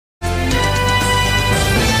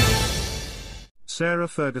Sarah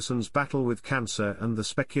Ferguson's battle with cancer and the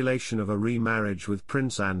speculation of a remarriage with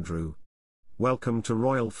Prince Andrew. Welcome to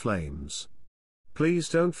Royal Flames. Please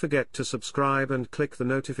don't forget to subscribe and click the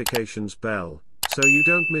notifications bell, so you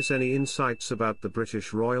don't miss any insights about the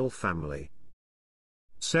British royal family.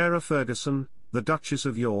 Sarah Ferguson, the Duchess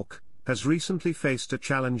of York, has recently faced a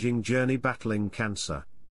challenging journey battling cancer.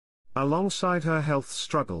 Alongside her health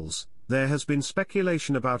struggles, there has been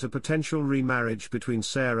speculation about a potential remarriage between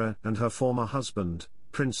Sarah and her former husband,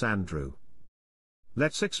 Prince Andrew.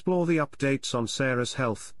 Let's explore the updates on Sarah's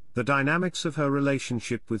health, the dynamics of her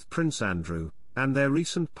relationship with Prince Andrew, and their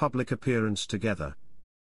recent public appearance together.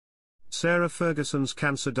 Sarah Ferguson's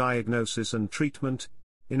cancer diagnosis and treatment.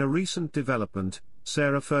 In a recent development,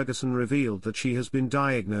 Sarah Ferguson revealed that she has been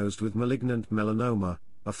diagnosed with malignant melanoma,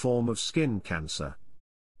 a form of skin cancer.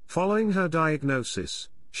 Following her diagnosis,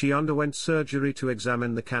 she underwent surgery to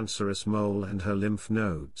examine the cancerous mole and her lymph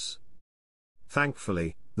nodes.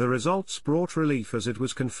 Thankfully, the results brought relief as it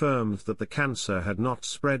was confirmed that the cancer had not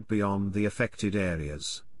spread beyond the affected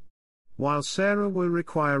areas. While Sarah will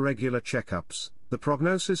require regular checkups, the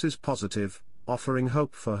prognosis is positive, offering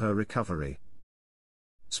hope for her recovery.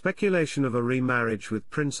 Speculation of a remarriage with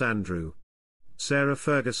Prince Andrew. Sarah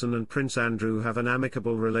Ferguson and Prince Andrew have an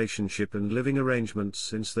amicable relationship and living arrangements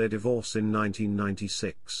since their divorce in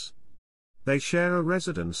 1996. They share a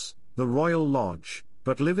residence, the Royal Lodge,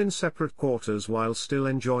 but live in separate quarters while still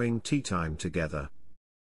enjoying tea time together.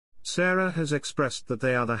 Sarah has expressed that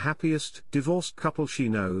they are the happiest divorced couple she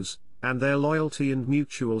knows, and their loyalty and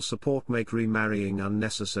mutual support make remarrying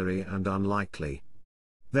unnecessary and unlikely.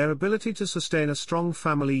 Their ability to sustain a strong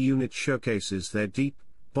family unit showcases their deep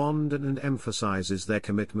bond and emphasizes their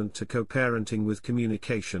commitment to co-parenting with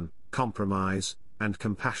communication, compromise, and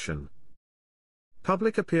compassion.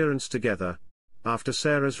 Public appearance together. After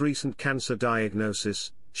Sarah's recent cancer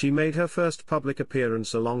diagnosis, she made her first public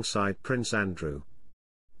appearance alongside Prince Andrew.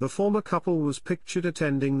 The former couple was pictured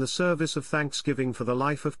attending the service of thanksgiving for the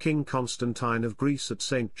life of King Constantine of Greece at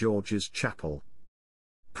St. George's Chapel.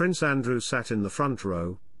 Prince Andrew sat in the front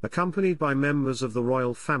row, accompanied by members of the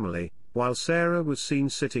royal family, while Sarah was seen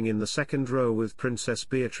sitting in the second row with Princess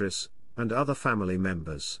Beatrice and other family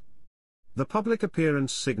members. The public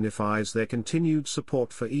appearance signifies their continued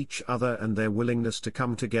support for each other and their willingness to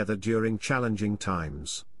come together during challenging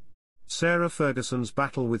times. Sarah Ferguson's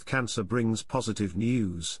battle with cancer brings positive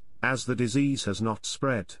news, as the disease has not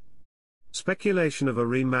spread. Speculation of a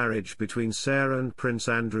remarriage between Sarah and Prince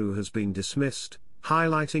Andrew has been dismissed,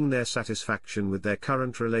 highlighting their satisfaction with their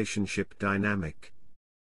current relationship dynamic.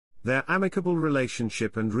 Their amicable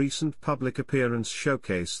relationship and recent public appearance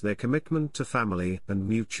showcase their commitment to family and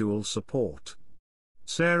mutual support.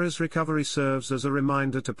 Sarah's recovery serves as a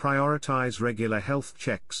reminder to prioritize regular health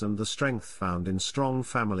checks and the strength found in strong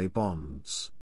family bonds.